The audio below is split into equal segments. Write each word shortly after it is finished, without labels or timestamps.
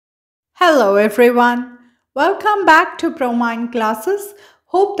Hello everyone. Welcome back to ProMind classes.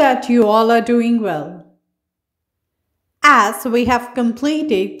 Hope that you all are doing well. As we have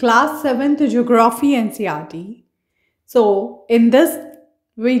completed class 7th Geography NCERT, so in this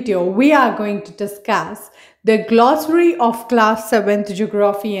video we are going to discuss the glossary of class 7th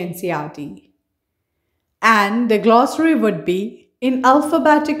Geography NCERT. And the glossary would be in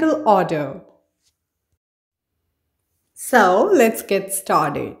alphabetical order. So let's get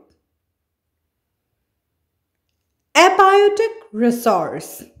started. Abiotic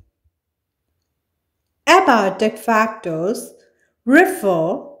resource. Abiotic factors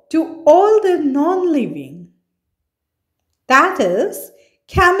refer to all the non-living, that is,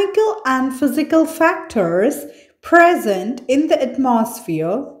 chemical and physical factors present in the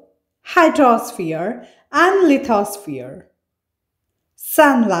atmosphere, hydrosphere, and lithosphere.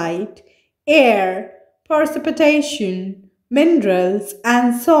 Sunlight, air, precipitation, minerals,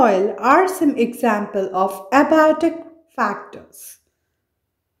 and soil are some examples of abiotic factors.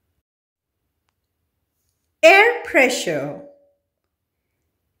 Air pressure.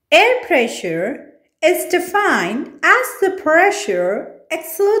 Air pressure is defined as the pressure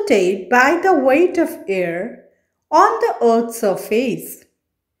exerted by the weight of air on the Earth's surface.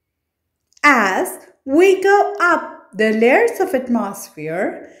 As we go up the layers of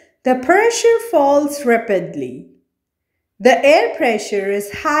atmosphere, the pressure falls rapidly. The air pressure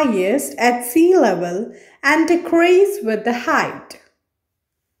is highest at sea level and decreases with the height.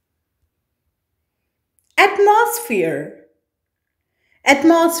 Atmosphere.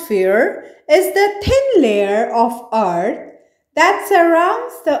 Atmosphere is the thin layer of Earth that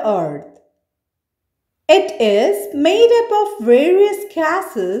surrounds the Earth. It is made up of various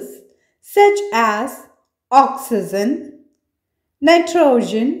gases such as oxygen,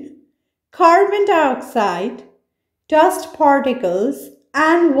 nitrogen, carbon dioxide, dust particles,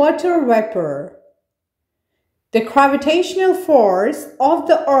 and water vapor. The gravitational force of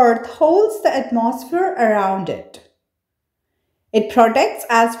the Earth holds the atmosphere around it. It protects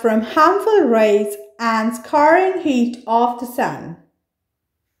us from harmful rays and scorching heat of the sun.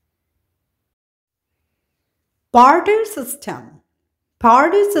 Barter system.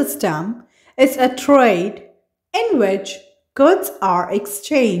 Barter system is a trade in which goods are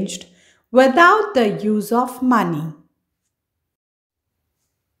exchanged without the use of money.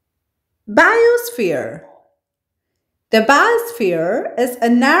 Biosphere. The biosphere is a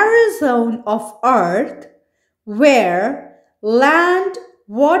narrow zone of Earth where land,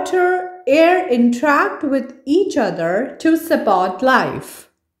 water, air interact with each other to support life.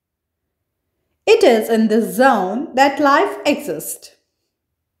 It is in this zone that life exists.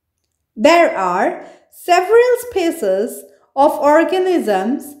 There are several species of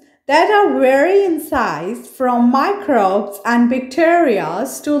organisms that are vary in size from microbes and bacteria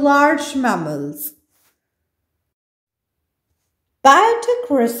to large mammals. Biotic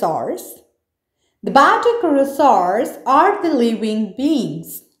resource. The biotic resource are the living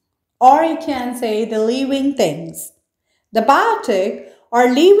beings, or you can say the living things. The biotic or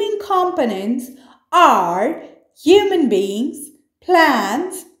living components are human beings,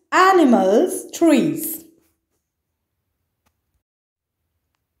 plants, animals, trees.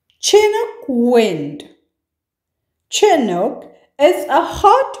 Chinook wind. Chinook is a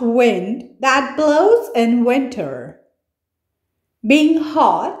hot wind that blows in winter. Being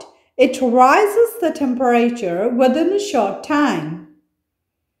hot, it rises the temperature within a short time.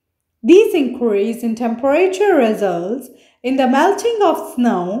 These increase in temperature results in the melting of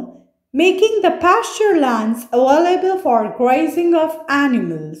snow, making the pasture lands available for grazing of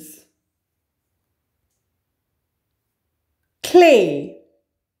animals. Clay.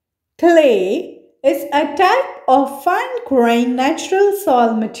 Clay is a type of fine-grained natural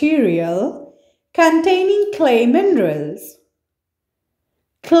soil material containing clay minerals.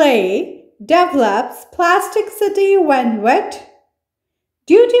 Clay develops plasticity when wet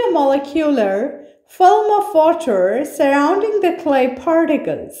due to a molecular film of water surrounding the clay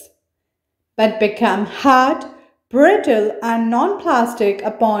particles, but become hard, brittle, and non-plastic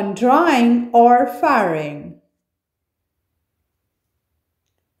upon drying or firing.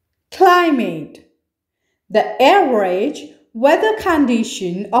 Climate. The average weather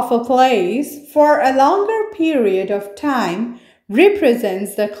condition of a place for a longer period of time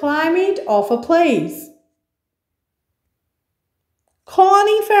represents the climate of a place.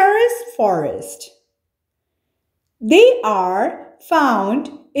 Coniferous forest. They are found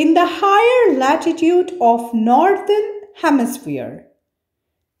in the higher latitude of northern hemisphere,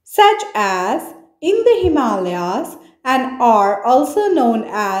 such as in the Himalayas, and are also known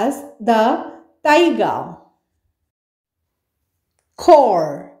as the taiga.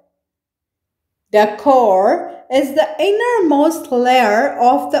 Core. The core is the innermost layer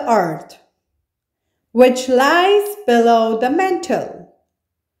of the earth, which lies below the mantle.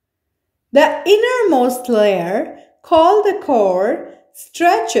 The innermost layer, called the core,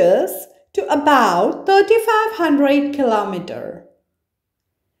 stretches to about 3,500 kilometers.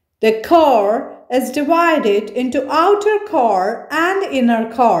 The core is divided into outer core and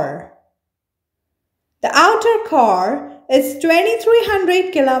inner core. The outer core is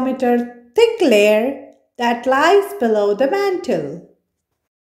 2,300 kilometers thick layer that lies below the mantle.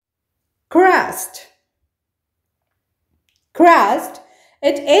 Crust. Crust,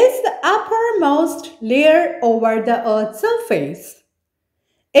 it is the uppermost layer over the Earth's surface.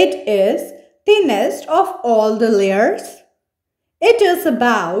 It is thinnest of all the layers. It is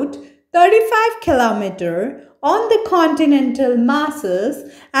about 35 kilometers on the continental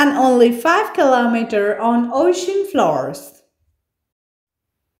masses and only 5 kilometers on ocean floors.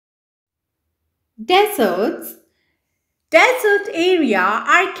 Deserts. Desert areas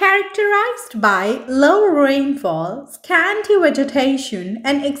are characterized by low rainfall, scanty vegetation,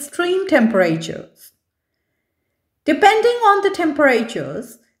 and extreme temperatures. Depending on the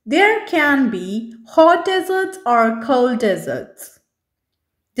temperatures, there can be hot deserts or cold deserts.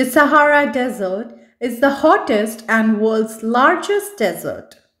 The Sahara Desert is the hottest and world's largest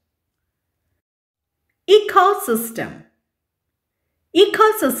desert. Ecosystem.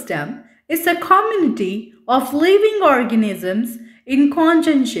 Ecosystem is a community of living organisms in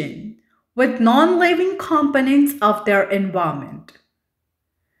conjunction with non-living components of their environment.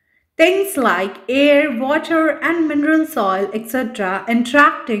 Things like air, water, and mineral soil, etc.,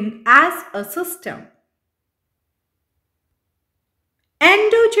 interacting as a system.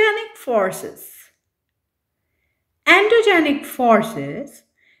 Endogenic forces. Endogenic forces,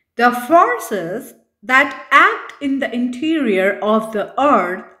 the forces that act in the interior of the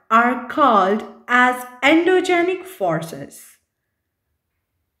earth, are called as endogenic forces.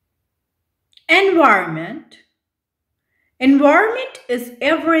 Environment. Environment is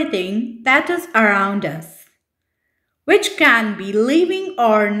everything that is around us, which can be living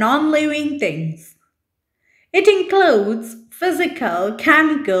or non-living things. It includes physical,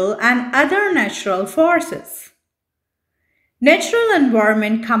 chemical, and other natural forces. Natural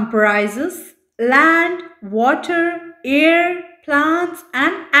environment comprises land, water, air, plants,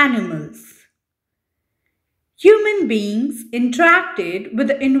 and animals. Human beings interacted with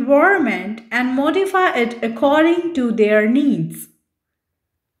the environment and modify it according to their needs.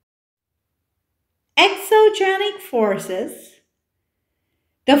 Exogenic forces.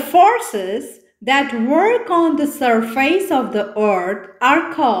 The forces that work on the surface of the earth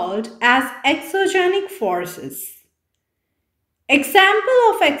are called as exogenic forces.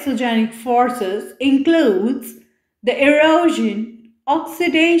 Example of exogenic forces includes the erosion,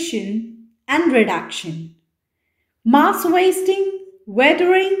 oxidation, and reduction, mass wasting,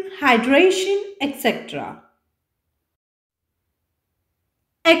 weathering, hydration, etc.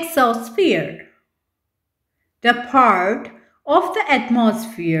 Exosphere. The part of the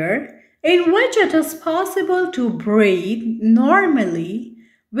atmosphere in which it is possible to breathe normally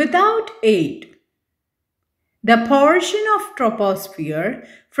without aid. The portion of troposphere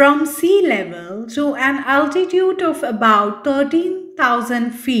from sea level to an altitude of about 13,000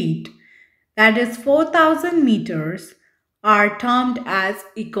 feet, that is 4,000 meters, are termed as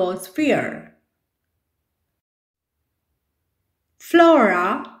ecosphere.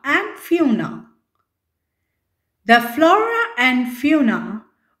 Flora and fauna. The flora and fauna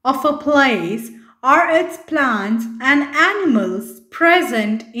of a place are its plants and animals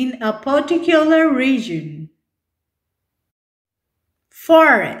present in a particular region.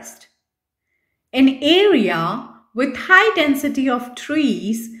 Forest. An area with high density of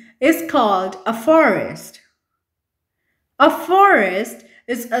trees is called a forest. A forest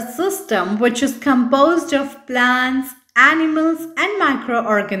is a system which is composed of plants, animals, and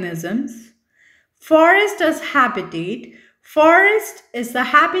microorganisms. Forest as habitat. Forest is the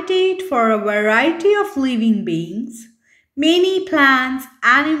habitat for a variety of living beings. Many plants,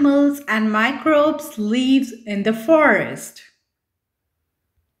 animals, and microbes live in the forest.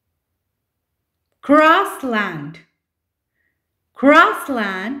 Grassland.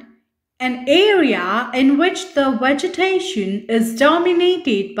 Grassland, an area in which the vegetation is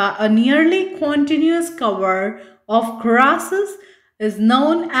dominated by a nearly continuous cover of grasses, is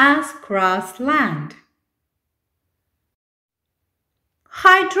known as grassland.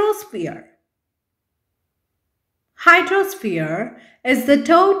 Hydrosphere. Hydrosphere is the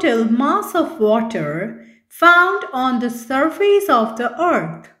total mass of water found on the surface of the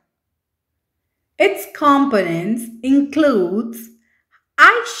earth. Its components include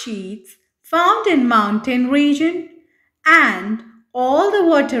ice sheets, found in mountain region, and all the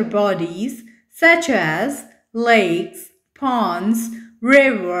water bodies such as lakes, ponds,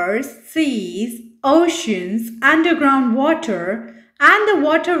 rivers, seas, oceans, underground water, and the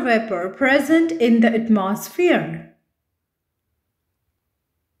water vapor present in the atmosphere.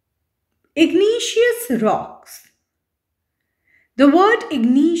 Igneous rocks. The word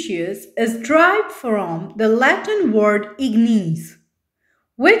igneous is derived from the Latin word ignis,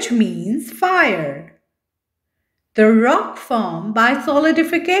 which means fire. The rock formed by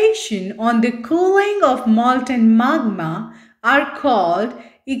solidification on the cooling of molten magma are called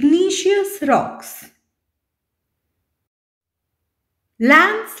igneous rocks.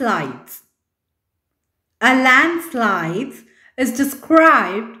 Landslides. A landslide is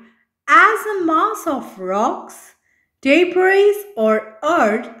described as a mass of rocks, debris, or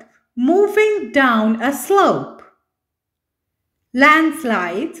earth moving down a slope.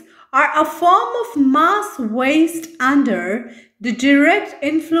 Landslides are a form of mass waste under the direct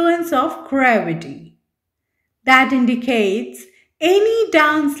influence of gravity that indicates any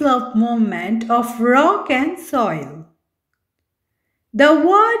downslope movement of rock and soil. The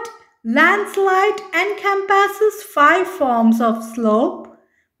word landslide encompasses 5 forms of slope: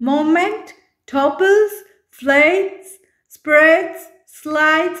 movement, topples, flats, spreads,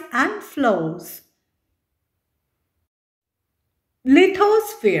 slides, and flows.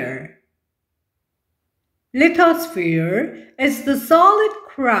 Lithosphere. Lithosphere is the solid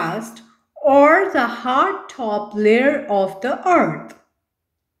crust or the hard top layer of the earth.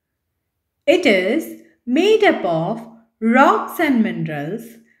 It is made up of rocks and minerals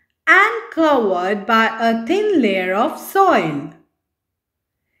and covered by a thin layer of soil.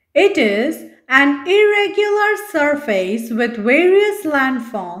 It is an irregular surface with various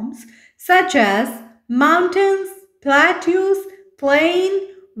landforms such as mountains, plateaus, plain,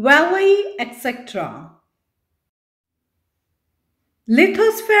 valley, etc.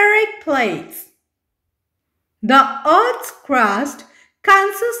 Lithospheric plates. The Earth's crust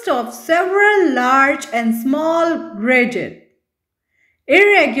consists of several large and small, rigid,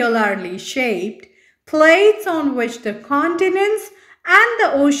 irregularly shaped plates on which the continents and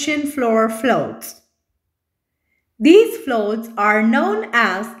the ocean floor floats. These floats are known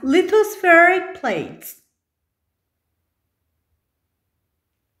as lithospheric plates.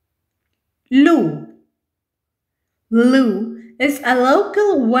 Loo. Loo is a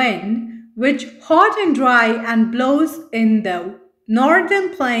local wind which hot and dry and blows in the northern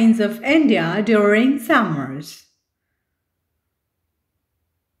plains of India during summers.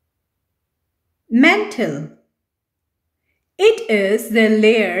 Mantle. It is the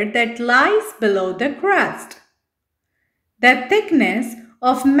layer that lies below the crust. The thickness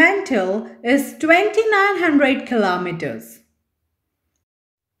of mantle is 2,900 kilometers.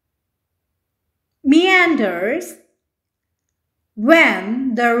 Meanders.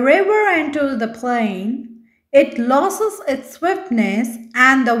 When the river enters the plain, it loses its swiftness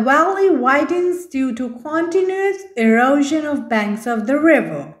and the valley widens due to continuous erosion of banks of the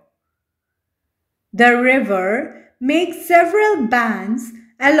river. The river makes several bands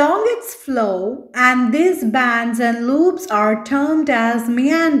along its flow, and these bands and loops are termed as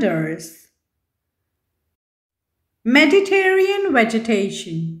meanders. Mediterranean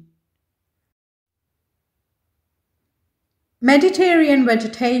vegetation. Mediterranean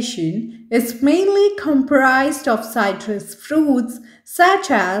vegetation is mainly comprised of citrus fruits such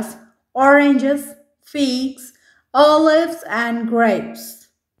as oranges, figs, olives, and grapes.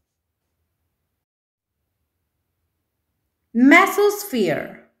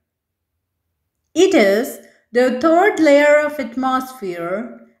 Mesosphere. It is the third layer of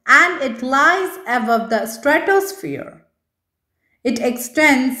atmosphere and it lies above the stratosphere. It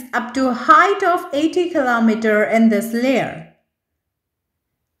extends up to a height of 80 km in this layer.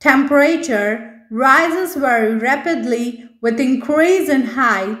 Temperature rises very rapidly with increase in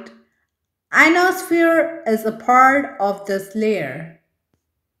height. Ionosphere is a part of this layer.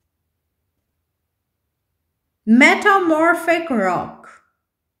 Metamorphic rock.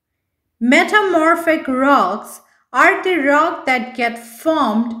 Metamorphic rocks are the rock that get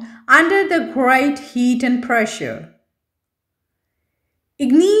formed under the great heat and pressure.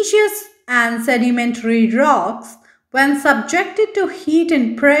 Igneous and sedimentary rocks, when subjected to heat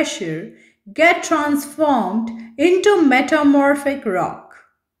and pressure, get transformed into metamorphic rock.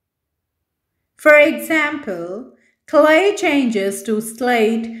 For example, clay changes to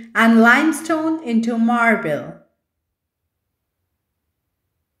slate and limestone into marble.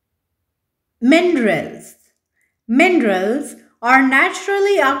 Minerals. Minerals are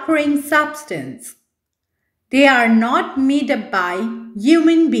naturally occurring substances. They are not made up by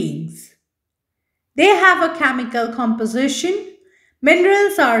human beings. They have a chemical composition.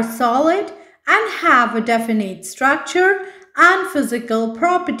 Minerals are solid and have a definite structure and physical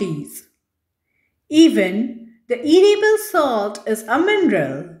properties. Even the edible salt is a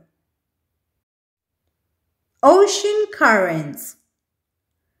mineral. Ocean currents.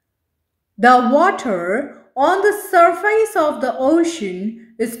 The water on the surface of the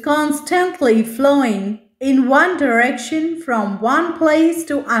ocean is constantly flowing in one direction from one place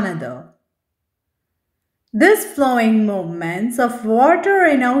to another. These flowing movements of water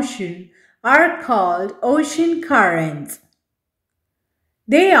in ocean are called ocean currents.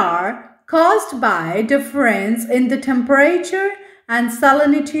 They are caused by difference in the temperature and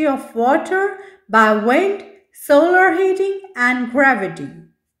salinity of water by wind, solar heating, and gravity.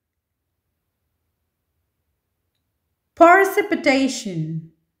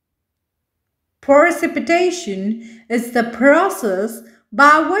 Precipitation. Precipitation is the process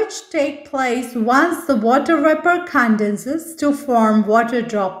by which take place once the water vapor condenses to form water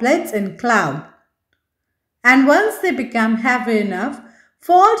droplets in cloud, and once they become heavy enough,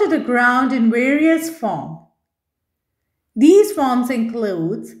 fall to the ground in various forms. These forms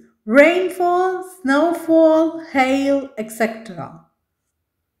include rainfall, snowfall, hail, etc.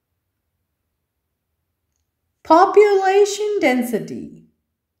 Population density.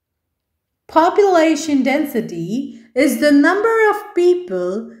 Population density is the number of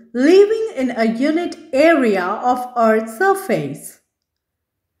people living in a unit area of Earth's surface.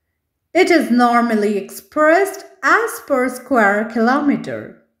 It is normally expressed as per square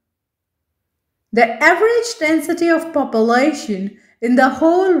kilometer. The average density of population in the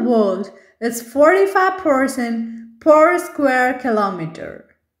whole world is 45% per square kilometer.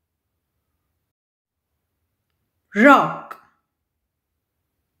 Rock.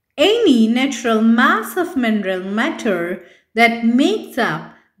 Any natural mass of mineral matter that makes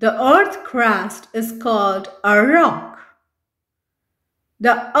up the earth crust is called a rock.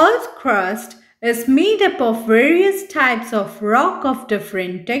 The earth crust is made up of various types of rock of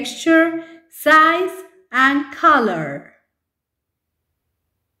different texture, size, and color.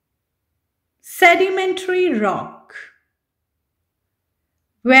 Sedimentary rock.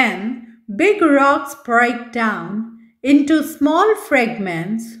 When big rocks break down into small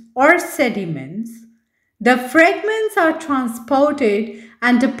fragments or sediments, the fragments are transported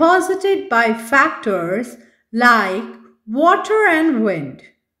and deposited by factors like water and wind.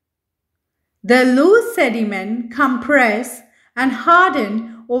 The loose sediment compress and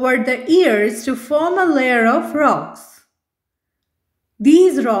harden over the years to form a layer of rocks.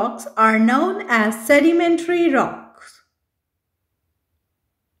 These rocks are known as sedimentary rocks.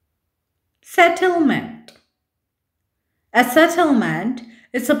 Settlement. A settlement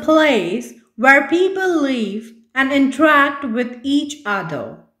is a place where people live and interact with each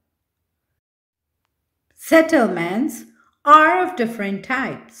other. Settlements are of different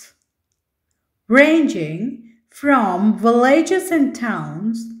types, ranging from villages and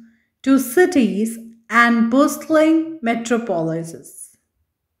towns to cities and bustling metropolises.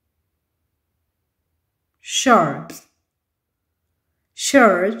 Shrubs.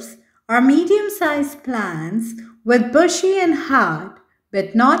 Shrubs are medium-sized plants with bushy and hard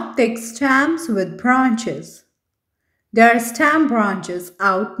but not thick stems with branches. Their stem branches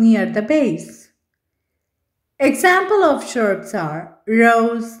out near the base. Examples of shrubs are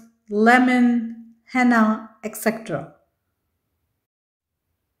rose, lemon, henna, etc.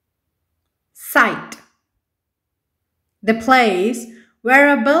 Site. The place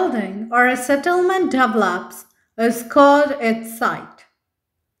where a building or a settlement develops is called its site.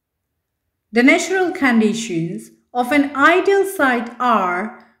 The natural conditions of an ideal site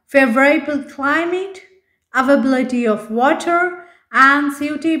are favorable climate, availability of water, and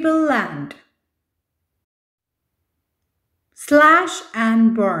suitable land. Slash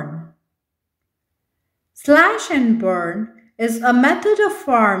and burn. Slash and burn is a method of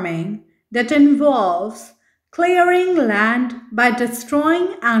farming that involves clearing land by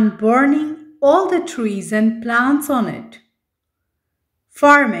destroying and burning all the trees and plants on it.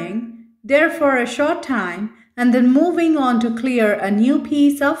 Farming there for a short time and then moving on to clear a new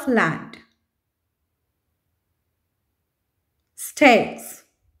piece of land. Stakes.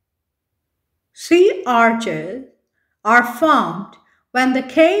 Sea arches are formed when the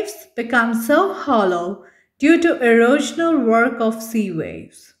caves become so hollow due to erosional work of sea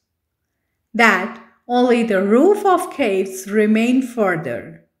waves that only the roof of caves remain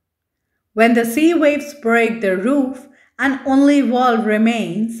further. When the sea waves break the roof and only wall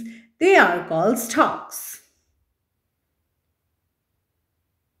remains, they are called stocks.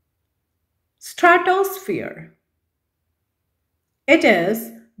 Stratosphere. It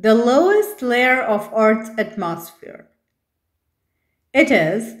is the lowest layer of Earth's atmosphere. It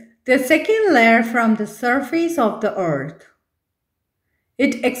is the second layer from the surface of the Earth.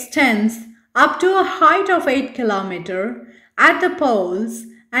 It extends up to a height of 8 km at the poles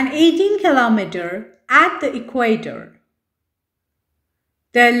and 18 km at the equator.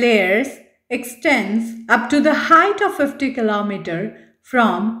 The layers extends up to the height of 50 km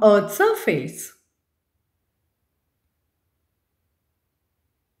from Earth's surface.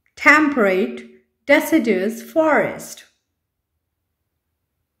 Temperate deciduous forest.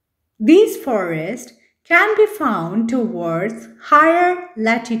 These forests can be found towards higher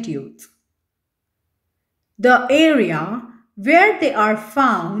latitudes. The area where they are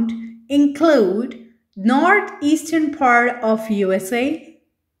found include northeastern part of USA,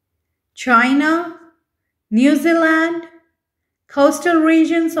 China, New Zealand, coastal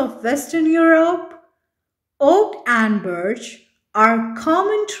regions of Western Europe. Oak and birch are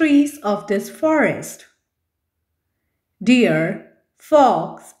common trees of this forest. Deer,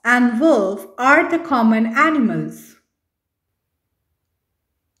 fox, and wolf are the common animals.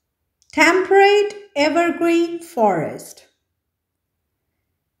 Temperate evergreen forest.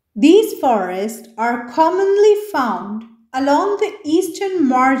 These forests are commonly found along the eastern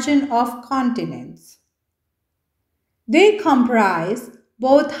margin of continents. They comprise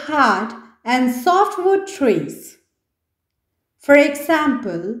both hard and softwood trees. For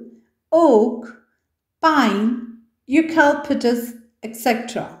example, oak, pine, eucalyptus,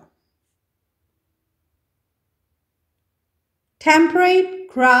 etc. Temperate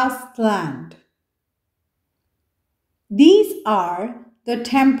grassland. These are the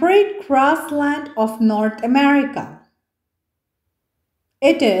temperate grassland of North America.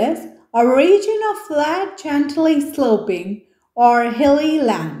 It is a region of flat, gently sloping or hilly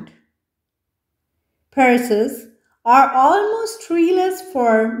land. Prairies are almost treeless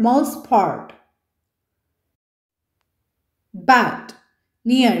for most part. But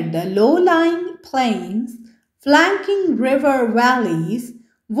near the low-lying plains, flanking river valleys,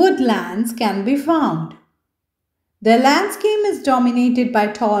 woodlands can be found. The landscape is dominated by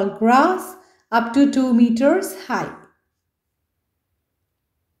tall grass up to 2 meters high.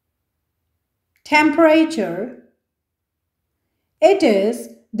 Temperature. It is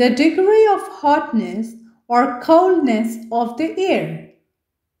the degree of hotness or coldness of the air.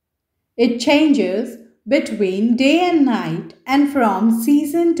 It changes between day and night and from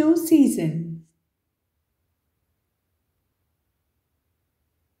season to season.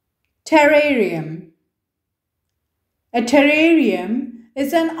 Terrarium. A terrarium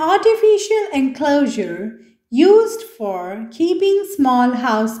is an artificial enclosure used for keeping small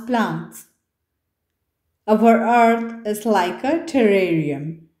house plants. Our Earth is like a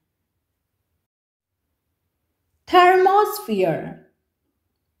terrarium. Thermosphere.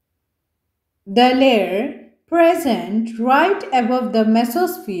 The layer present right above the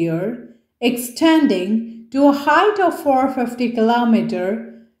mesosphere, extending to a height of 450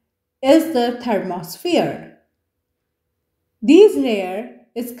 km, is the thermosphere. This layer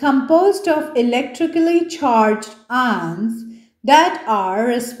is composed of electrically charged ions that are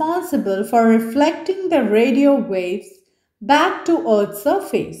responsible for reflecting the radio waves back to Earth's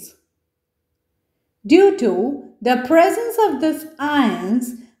surface. Due to the presence of these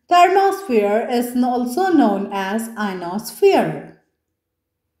ions, thermosphere is also known as ionosphere.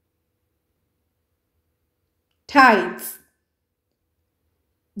 Tides.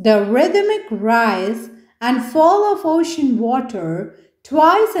 The rhythmic rise and fall of ocean water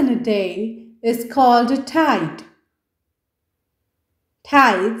twice in a day is called a tide.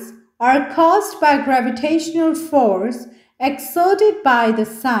 Tides are caused by gravitational force exerted by the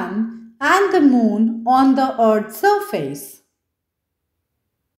sun and the moon on the Earth's surface.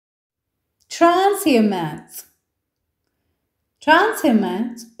 Transhumance.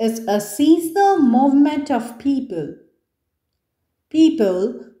 Transhumance is a seasonal movement of people.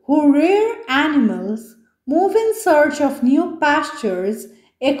 People who rear animals move in search of new pastures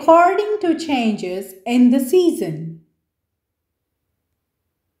according to changes in the season.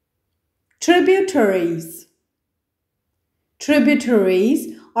 Tributaries.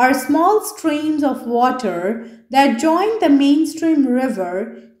 Tributaries are small streams of water that join the mainstream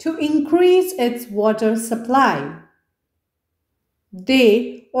river to increase its water supply.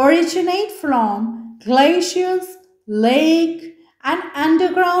 They originate from glaciers, lakes, and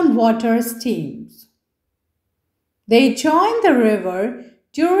underground water streams. They join the river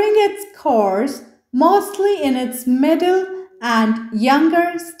during its course, mostly in its middle and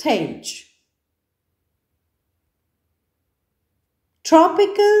younger stage.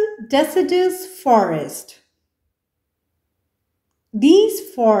 Tropical deciduous forest.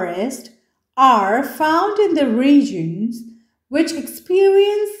 These forests are found in the regions which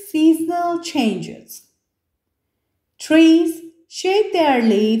experience seasonal changes. Trees shake their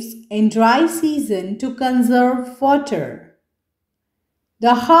leaves in dry season to conserve water.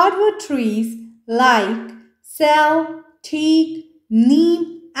 The hardwood trees like sal, teak,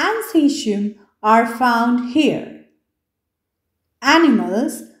 neem, and sisum are found here.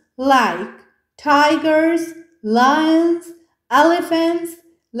 Animals like tigers, lions, elephants,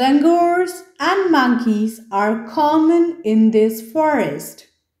 langurs, and monkeys are common in this forest.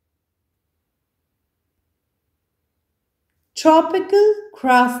 Tropical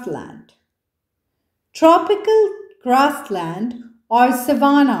grassland. Tropical grassland or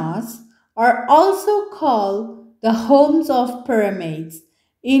savannas are also called the homes of pyramids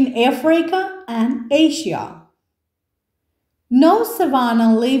in Africa and Asia. No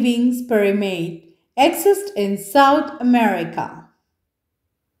savanna living pyramid exists in South America.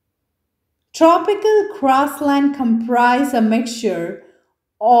 Tropical grassland comprise a mixture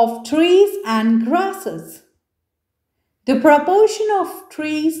of trees and grasses. The proportion of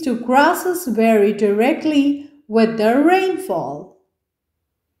trees to grasses vary directly with the rainfall.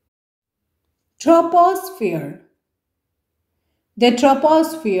 Troposphere. The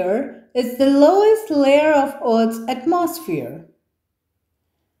troposphere is the lowest layer of Earth's atmosphere.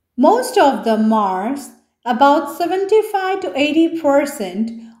 Most of the Mars, about 75 to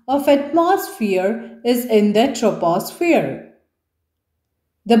 80% of atmosphere is in the troposphere.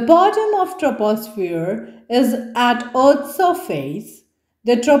 The bottom of troposphere is at Earth's surface.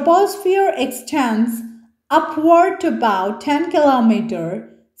 The troposphere extends upward to about 10 km,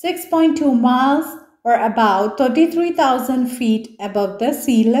 6.2 miles, or about 33,000 feet above the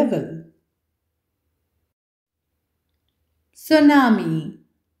sea level. Tsunami.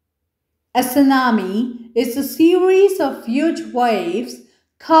 A tsunami is a series of huge waves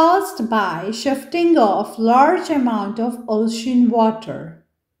caused by shifting of large amount of ocean water.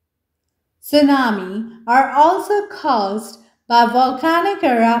 Tsunamis are also caused by volcanic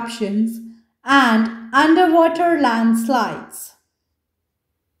eruptions and underwater landslides.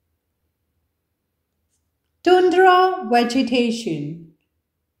 Tundra vegetation.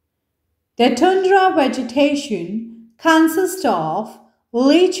 The tundra vegetation consists of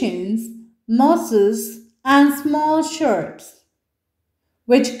lichens, mosses, and small shrubs,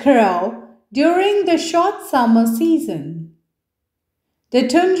 which grow during the short summer season. The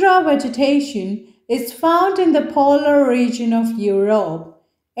tundra vegetation is found in the polar region of Europe,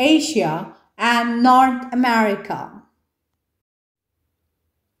 Asia, and North America.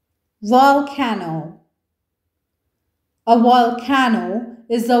 Volcano. A volcano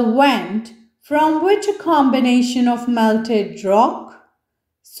is a vent from which a combination of melted rock,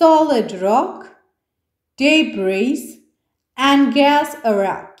 solid rock, debris, and gas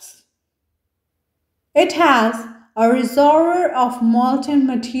erupts. It has a reservoir of molten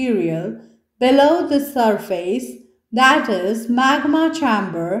material below the surface, that is, magma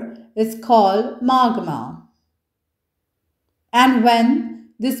chamber, is called magma. And when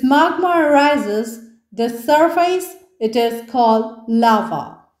this magma arises, the surface, it is called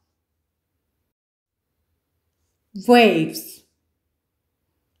lava. Waves.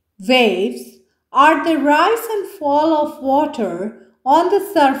 Waves are the rise and fall of water on the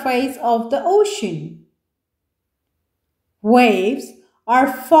surface of the ocean. Waves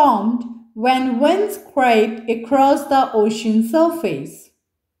are formed when winds scrape across the ocean surface.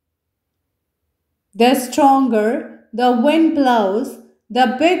 The stronger the wind blows,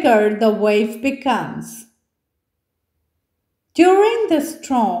 the bigger the wave becomes. During the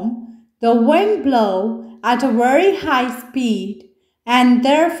storm, the wind blows at a very high speed and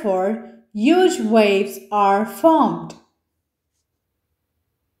therefore huge waves are formed.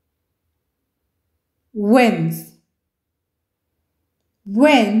 Winds.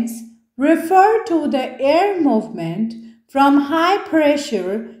 Winds refer to the air movement from high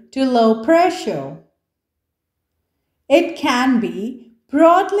pressure to low pressure. It can be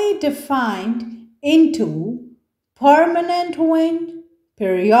broadly defined into permanent wind,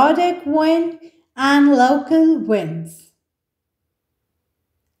 periodic wind, and local winds.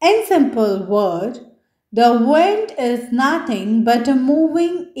 In simple words, the wind is nothing but a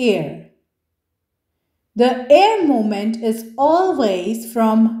moving air. The air movement is always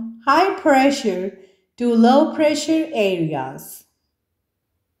from high pressure to low pressure areas.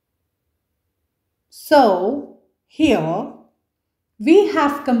 So, here we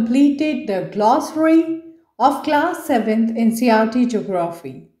have completed the glossary of class 7th Ncert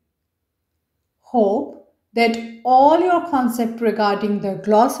Geography. Hope that all your concept regarding the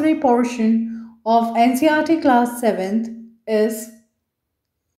glossary portion of Ncert class 7th is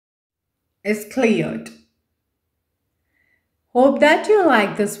is cleared. Hope that you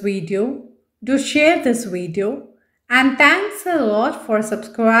like this video. Do share this video and thanks a lot for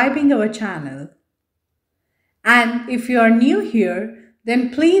subscribing our channel. And if you are new here,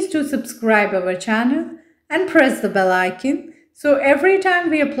 then please do subscribe our channel and press the bell icon so every time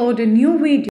we upload a new video,